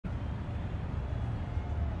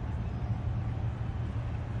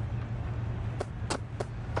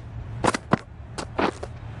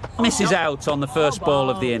Misses out on the first ball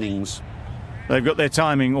of the innings. They've got their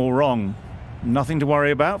timing all wrong. Nothing to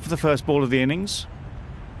worry about for the first ball of the innings.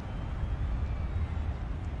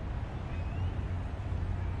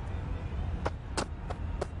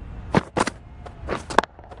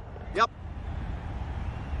 Yep.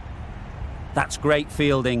 That's great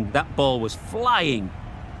fielding. That ball was flying.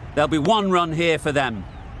 There'll be one run here for them.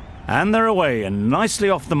 And they're away and nicely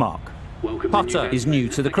off the mark. Potter is new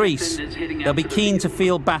to the crease. They'll be keen to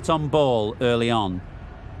field bat on ball early on.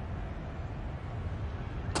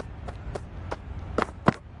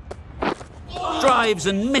 Drives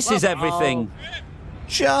and misses everything.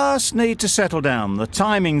 Just need to settle down. The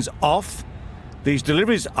timing's off. These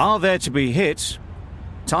deliveries are there to be hit.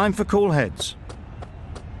 Time for cool heads.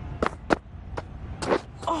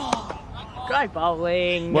 Great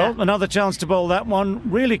bowling. Well, another chance to bowl that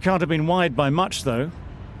one. Really can't have been wide by much, though.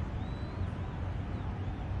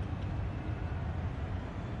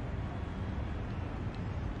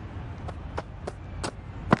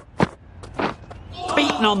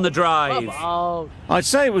 Beaten on the drive. I'd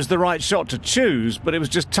say it was the right shot to choose, but it was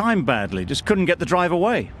just timed badly. Just couldn't get the drive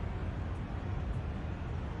away.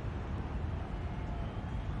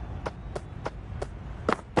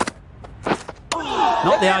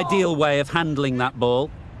 Not the ideal way of handling that ball.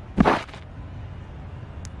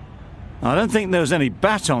 I don't think there was any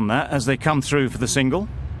bat on that as they come through for the single.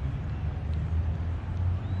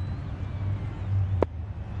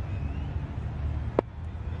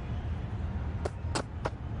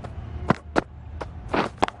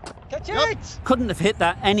 Catch it! Couldn't have hit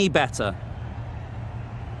that any better.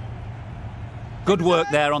 Good work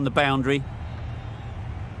there on the boundary.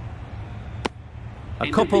 A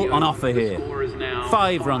couple on offer here.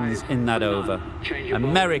 5 runs in that over.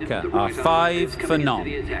 America are 5 for none.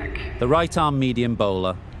 The right-arm medium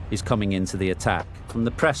bowler is coming into the attack from the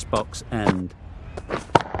press box end.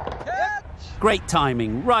 Great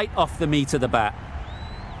timing, right off the meat of the bat.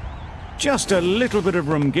 Just a little bit of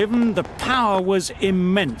room given. The power was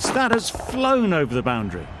immense. That has flown over the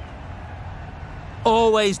boundary.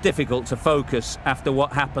 Always difficult to focus after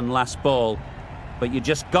what happened last ball, but you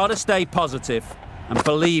just got to stay positive and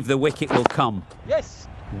believe the wicket will come. Yes.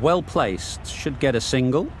 Well placed, should get a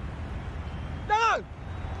single. No.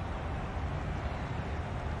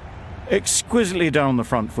 Exquisitely done on the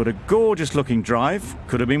front foot. A gorgeous looking drive.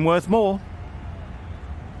 Could have been worth more.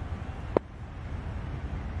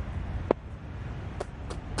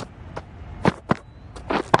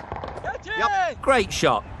 Catch it! Yep. Great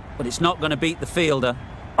shot, but it's not going to beat the fielder.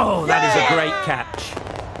 Oh, that is a great catch.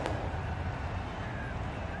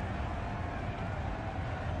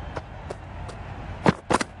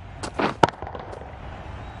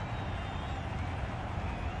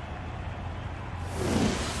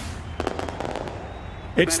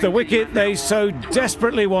 It's the wicket they so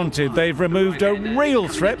desperately wanted. They've removed a real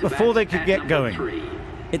threat before they could get going.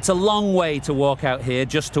 It's a long way to walk out here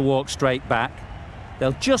just to walk straight back.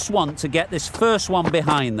 They'll just want to get this first one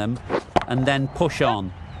behind them and then push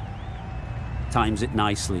on. Times it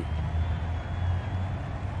nicely.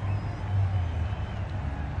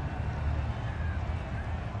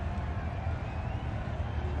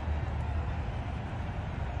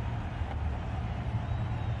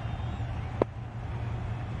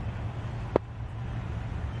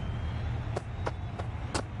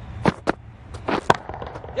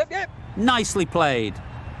 Yep. Nicely played.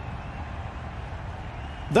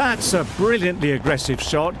 That's a brilliantly aggressive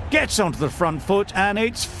shot. Gets onto the front foot and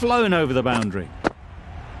it's flown over the boundary.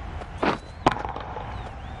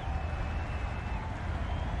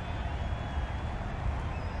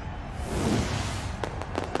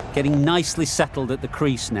 Getting nicely settled at the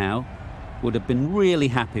crease now. Would have been really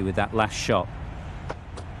happy with that last shot.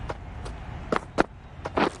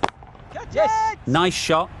 Catch it! Nice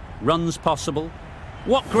shot, runs possible.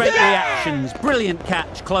 What great reactions, brilliant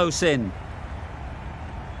catch close in.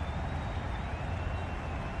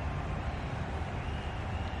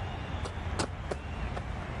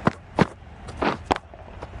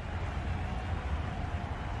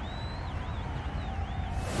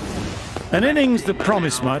 An innings that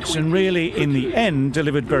promised much and really, in the end,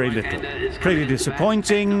 delivered very little. Pretty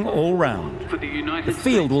disappointing all round. The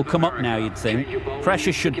field will come up now, you'd think.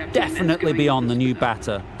 Pressure should definitely be on the new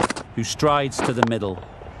batter, who strides to the middle.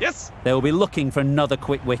 Yes. They will be looking for another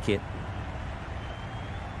quick wicket.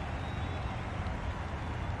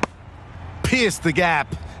 Pierced the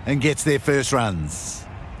gap and gets their first runs.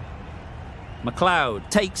 McLeod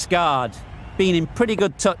takes guard. Been in pretty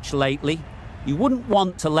good touch lately. You wouldn't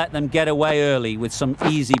want to let them get away early with some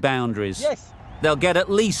easy boundaries. Yes. They'll get at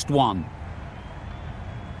least one.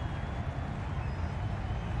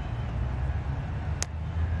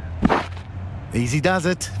 Easy does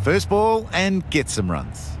it. First ball and gets some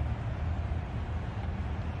runs.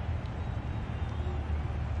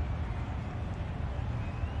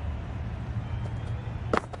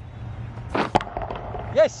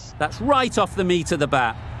 Yes. That's right off the meat of the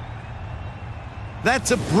bat.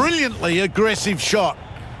 That's a brilliantly aggressive shot.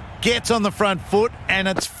 Gets on the front foot and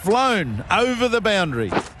it's flown over the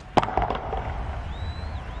boundary.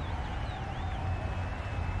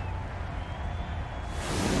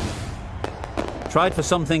 Tried for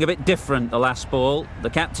something a bit different the last ball. The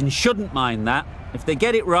captain shouldn't mind that. If they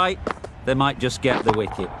get it right, they might just get the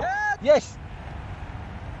wicket. Yes.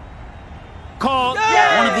 Caught!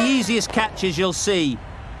 Yeah! One of the easiest catches you'll see.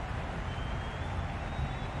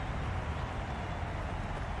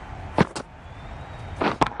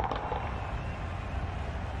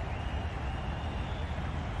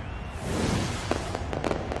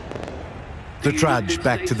 The trudge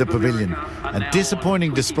back to the pavilion. A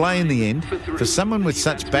disappointing display in the end. For someone with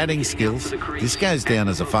such batting skills, this goes down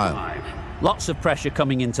as a fail. Lots of pressure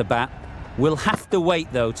coming into bat. We'll have to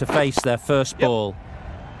wait, though, to face their first ball.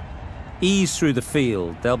 Ease through the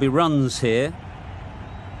field. There'll be runs here.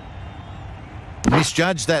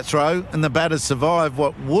 Misjudged that throw, and the batters survived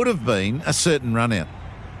what would have been a certain run-out.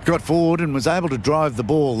 Got forward and was able to drive the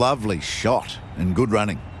ball. Lovely shot and good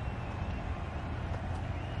running.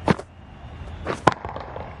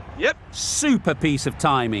 Yep. Super piece of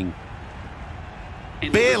timing.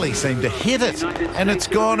 Barely seemed to hit it, and it's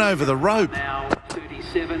gone over the rope. Now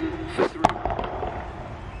 37 for 3.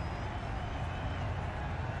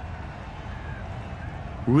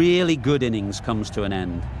 Really good innings comes to an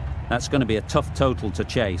end. That's going to be a tough total to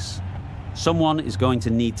chase. Someone is going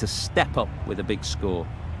to need to step up with a big score.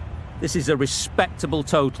 This is a respectable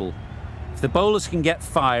total. If the bowlers can get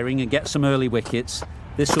firing and get some early wickets,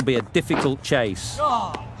 this will be a difficult chase.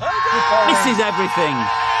 Misses everything.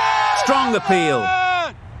 Strong appeal.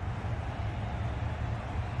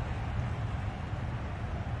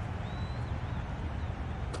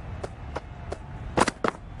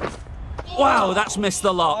 Wow, that's missed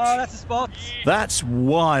the lot. Oh, that's a spot. That's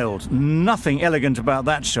wild. Nothing elegant about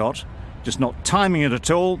that shot. Just not timing it at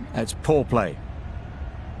all. It's poor play.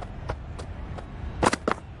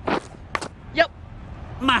 Yep.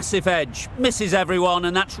 Massive edge. Misses everyone,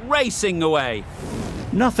 and that's racing away.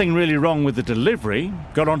 Nothing really wrong with the delivery.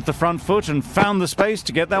 Got onto the front foot and found the space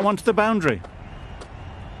to get that one to the boundary.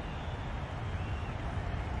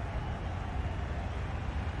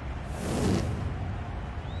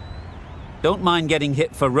 Don't mind getting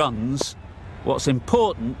hit for runs. What's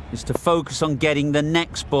important is to focus on getting the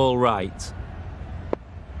next ball right.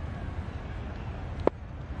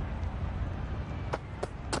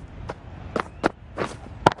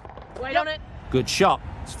 Wait on it. Good shot.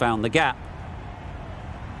 It's found the gap.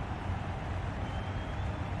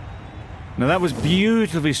 Now that was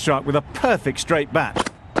beautifully struck with a perfect straight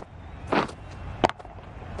bat.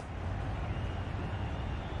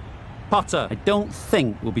 Potter, I don't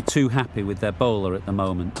think will be too happy with their bowler at the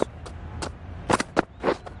moment.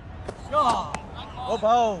 Oh,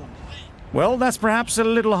 bold. Well, that's perhaps a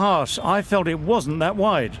little harsh. I felt it wasn't that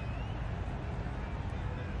wide.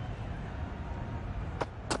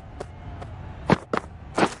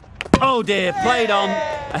 Oh dear, played on.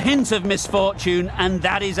 A hint of misfortune, and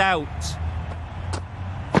that is out.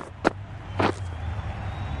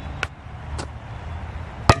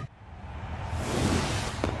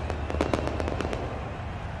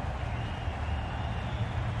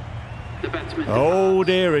 Oh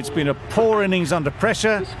dear, it's been a poor innings under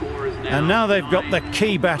pressure, and now they've got the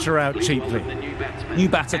key batter out cheaply. New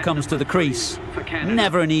batter comes to the crease.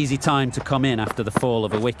 Never an easy time to come in after the fall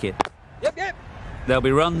of a wicket. Yep, yep. There'll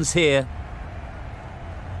be runs here.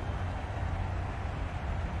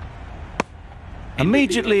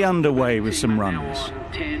 Immediately underway with some runs.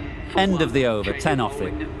 End of the over, 10 off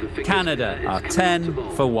it. Canada are 10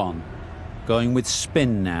 for 1. Going with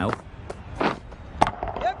spin now.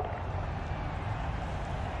 Yep.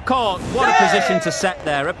 Caught. What a position to set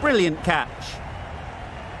there. A brilliant catch.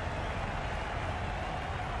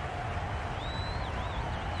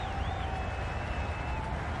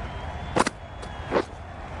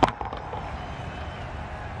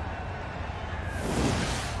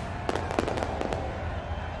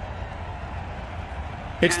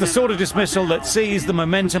 It's the sort of dismissal that sees the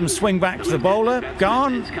momentum swing back to the bowler.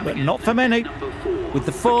 Gone, but not for many. With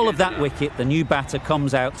the fall of that wicket, the new batter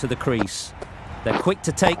comes out to the crease. They're quick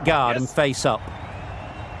to take guard and face up.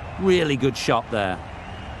 Really good shot there.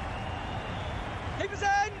 Keeper's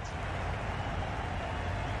end.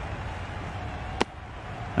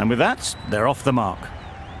 And with that, they're off the mark.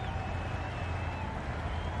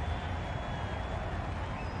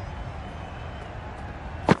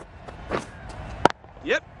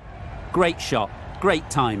 Great shot, great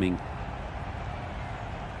timing.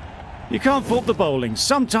 You can't fault the bowling.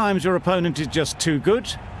 Sometimes your opponent is just too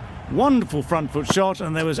good. Wonderful front foot shot,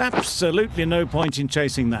 and there was absolutely no point in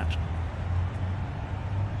chasing that.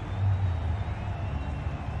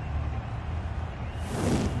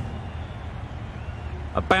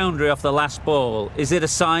 A boundary off the last ball. Is it a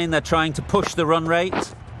sign they're trying to push the run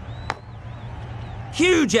rate?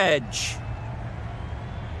 Huge edge!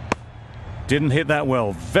 Didn't hit that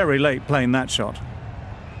well. Very late playing that shot.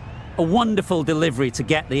 A wonderful delivery to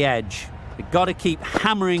get the edge. You've got to keep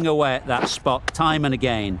hammering away at that spot time and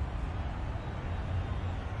again.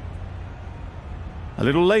 A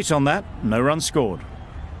little late on that. No run scored.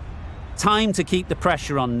 Time to keep the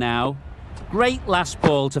pressure on now. Great last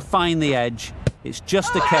ball to find the edge. It's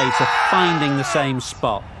just a case of finding the same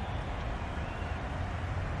spot.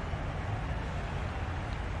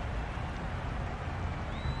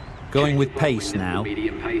 Going with pace now.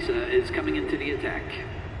 Medium pacer is coming into the attack.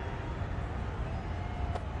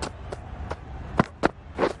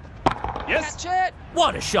 Yes. Catch it.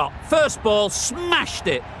 What a shot! First ball, smashed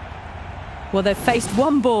it. Well, they've faced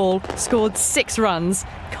one ball, scored 6 runs.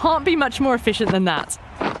 Can't be much more efficient than that.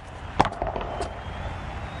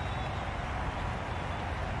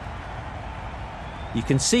 You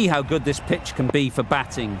can see how good this pitch can be for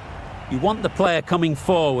batting. You want the player coming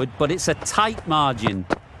forward, but it's a tight margin.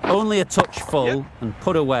 Only a touch full and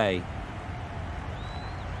put away.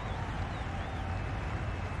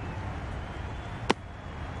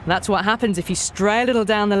 That's what happens if you stray a little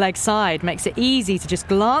down the leg side. Makes it easy to just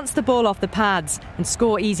glance the ball off the pads and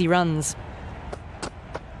score easy runs.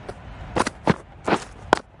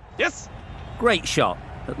 Yes. Great shot.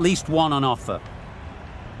 At least one on offer.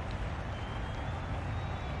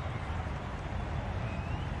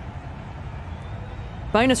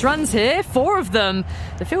 Bonus runs here, 4 of them.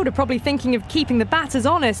 The fielder probably thinking of keeping the batters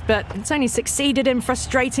honest, but it's only succeeded in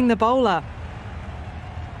frustrating the bowler.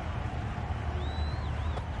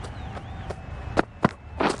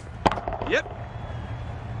 Yep.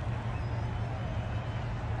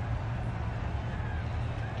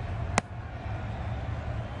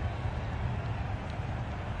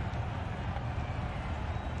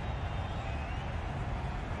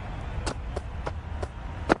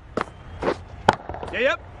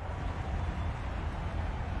 Yep.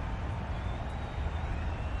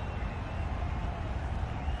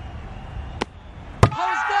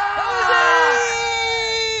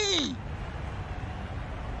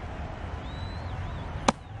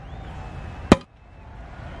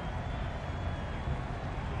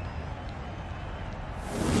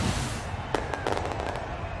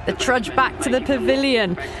 The trudge back to the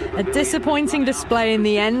pavilion. A disappointing display in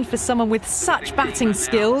the end for someone with such batting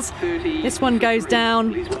skills. This one goes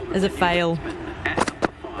down as a fail.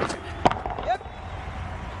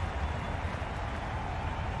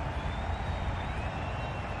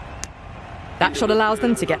 That shot allows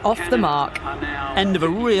them to get off the mark. End of a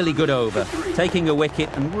really good over, taking a wicket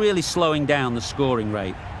and really slowing down the scoring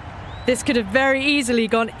rate. This could have very easily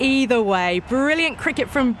gone either way. Brilliant cricket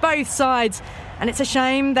from both sides, and it's a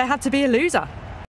shame there had to be a loser.